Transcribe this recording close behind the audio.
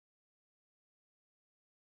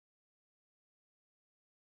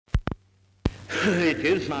It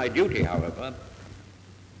is my duty, however,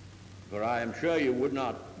 for I am sure you would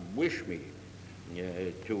not wish me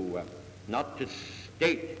not to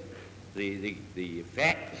state the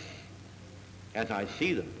facts as I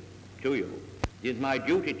see them to you. It is my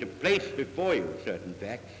duty to place before you certain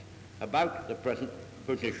facts about the present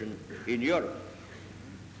position in Europe.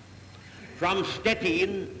 From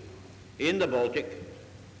Stettin in the Baltic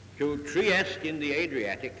to Trieste in the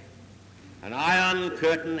Adriatic, an iron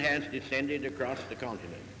curtain has descended across the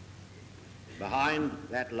continent. Behind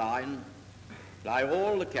that line lie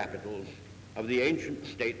all the capitals of the ancient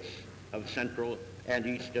states of Central and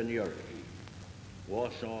Eastern Europe: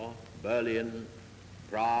 Warsaw, Berlin,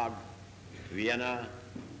 Prague, Vienna,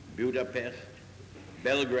 Budapest,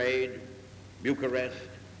 Belgrade, Bucharest,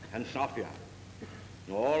 and Sofia.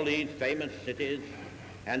 All these famous cities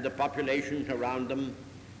and the populations around them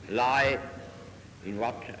lie in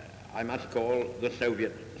what I must call the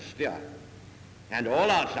Soviet sphere, and all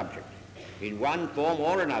are subject, in one form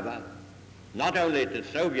or another, not only to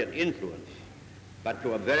Soviet influence, but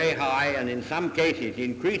to a very high and in some cases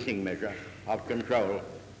increasing measure of control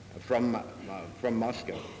from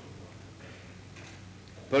Moscow.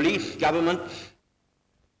 Police governments,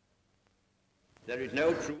 there is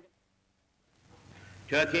no truth.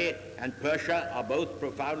 Turkey and Persia are both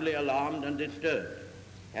profoundly alarmed and disturbed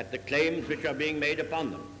at the claims which are being made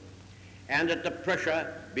upon them, and at the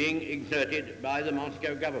pressure being exerted by the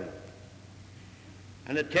Moscow government.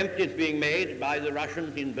 An attempt is being made by the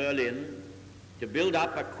Russians in Berlin to build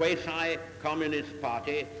up a quasi-communist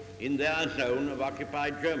party in their zone of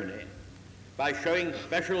occupied Germany by showing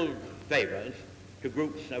special favors to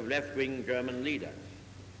groups of left-wing German leaders.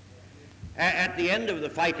 At the end of the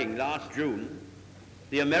fighting last June,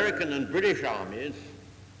 the American and British armies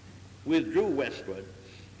withdrew westwards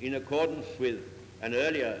in accordance with an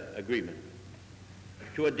earlier agreement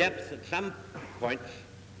to a depth at some points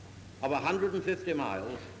of 150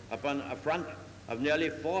 miles upon a front of nearly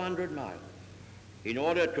 400 miles in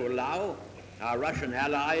order to allow our Russian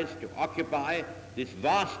allies to occupy this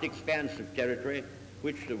vast expanse of territory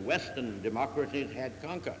which the Western democracies had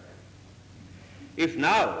conquered. If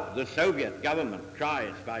now the Soviet government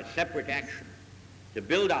tries by separate action to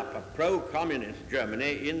build up a pro-communist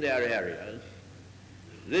Germany in their areas,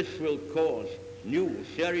 this will cause new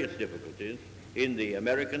serious difficulties in the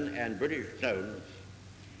American and British zones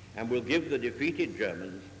and will give the defeated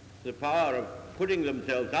Germans the power of putting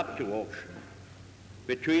themselves up to auction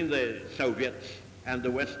between the Soviets and the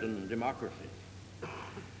Western democracies.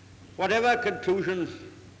 Whatever conclusions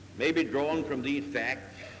may be drawn from these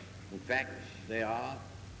facts, and facts they are,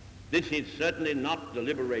 this is certainly not the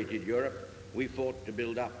liberated Europe we fought to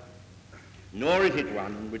build up, nor is it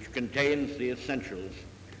one which contains the essentials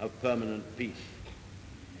of permanent peace.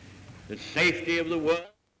 The safety of the world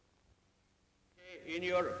in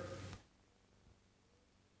Europe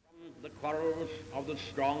from the quarrels of the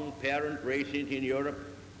strong parent races in Europe,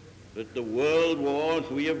 that the world wars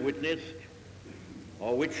we have witnessed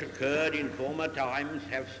or which occurred in former times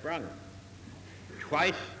have sprung.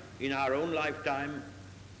 Twice in our own lifetime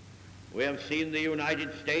we have seen the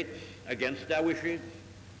United States, against their wishes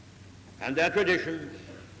and their traditions,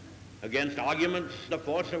 against arguments the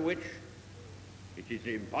force of which it is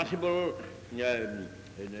impossible,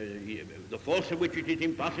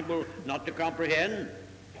 not to comprehend.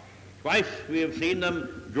 Twice we have seen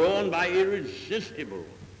them drawn by irresistible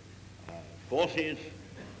forces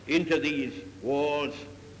into these wars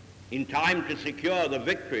in time to secure the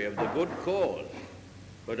victory of the good cause,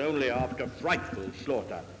 but only after frightful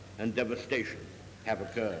slaughter and devastation have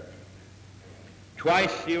occurred.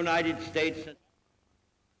 Twice the United States and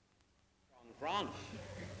France.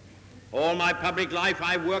 All my public life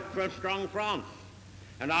I've worked for a strong France,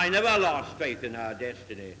 and I never lost faith in our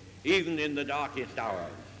destiny, even in the darkest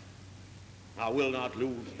hours. I will not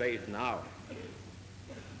lose faith now.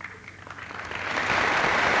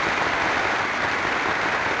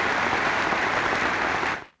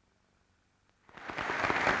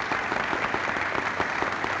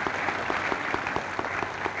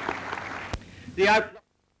 The outlook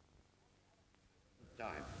of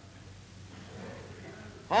time.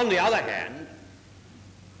 On the other hand,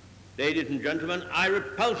 ladies and gentlemen, I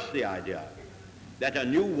repulse the idea that a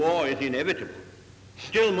new war is inevitable,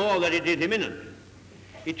 still more that it is imminent.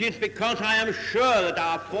 It is because I am sure that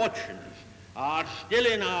our fortunes are still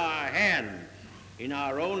in our hands, in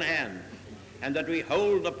our own hands, and that we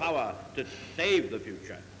hold the power to save the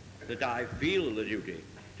future, that I feel the duty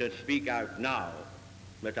to speak out now,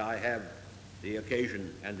 that I have the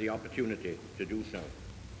occasion and the opportunity to do so.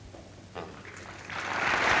 I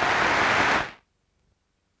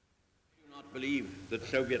do not believe that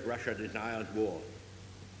Soviet Russia desires war.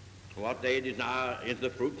 What they desire is the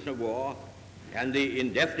fruits of war and the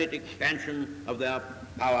indefinite expansion of their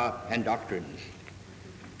power and doctrines.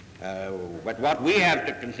 But what we have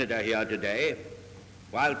to consider here today,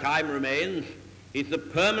 while time remains, is the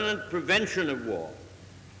permanent prevention of war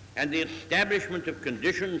and the establishment of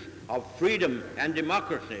conditions of freedom and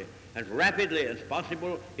democracy as rapidly as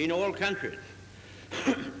possible in all countries.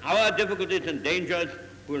 Our difficulties and dangers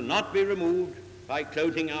will not be removed by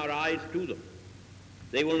closing our eyes to them.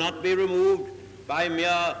 They will not be removed by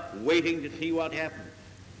mere waiting to see what happens,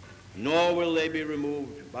 nor will they be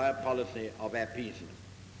removed by a policy of appeasement.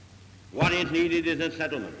 What is needed is a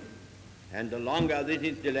settlement, and the longer this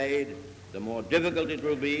is delayed, the more difficult it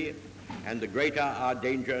will be, and the greater our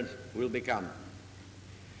dangers will become.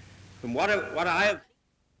 From what I have,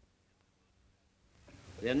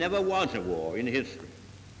 there never was a war in history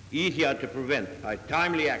easier to prevent by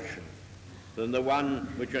timely action than the one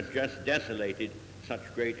which has just desolated such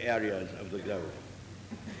great areas of the globe.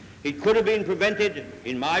 It could have been prevented,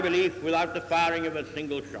 in my belief, without the firing of a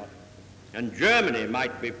single shot, and Germany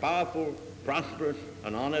might be powerful, prosperous,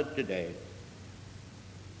 and honored today.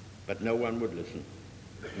 But no one would listen.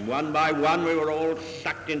 And one by one we were all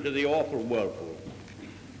sucked into the awful whirlpool.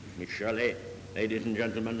 And surely, ladies and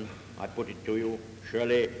gentlemen, I put it to you,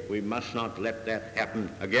 surely we must not let that happen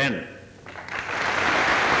again.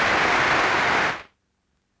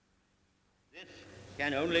 This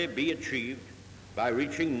can only be achieved by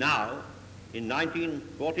reaching now, in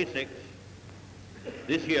 1946,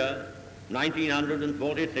 this year,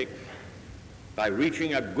 1946, by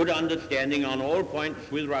reaching a good understanding on all points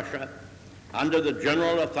with Russia under the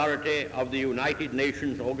general authority of the United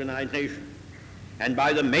Nations organization, and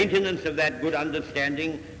by the maintenance of that good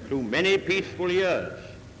understanding through many peaceful years,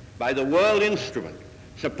 by the world instrument,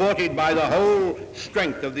 supported by the whole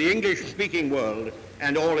strength of the English-speaking world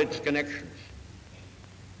and all its connections.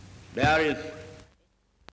 There is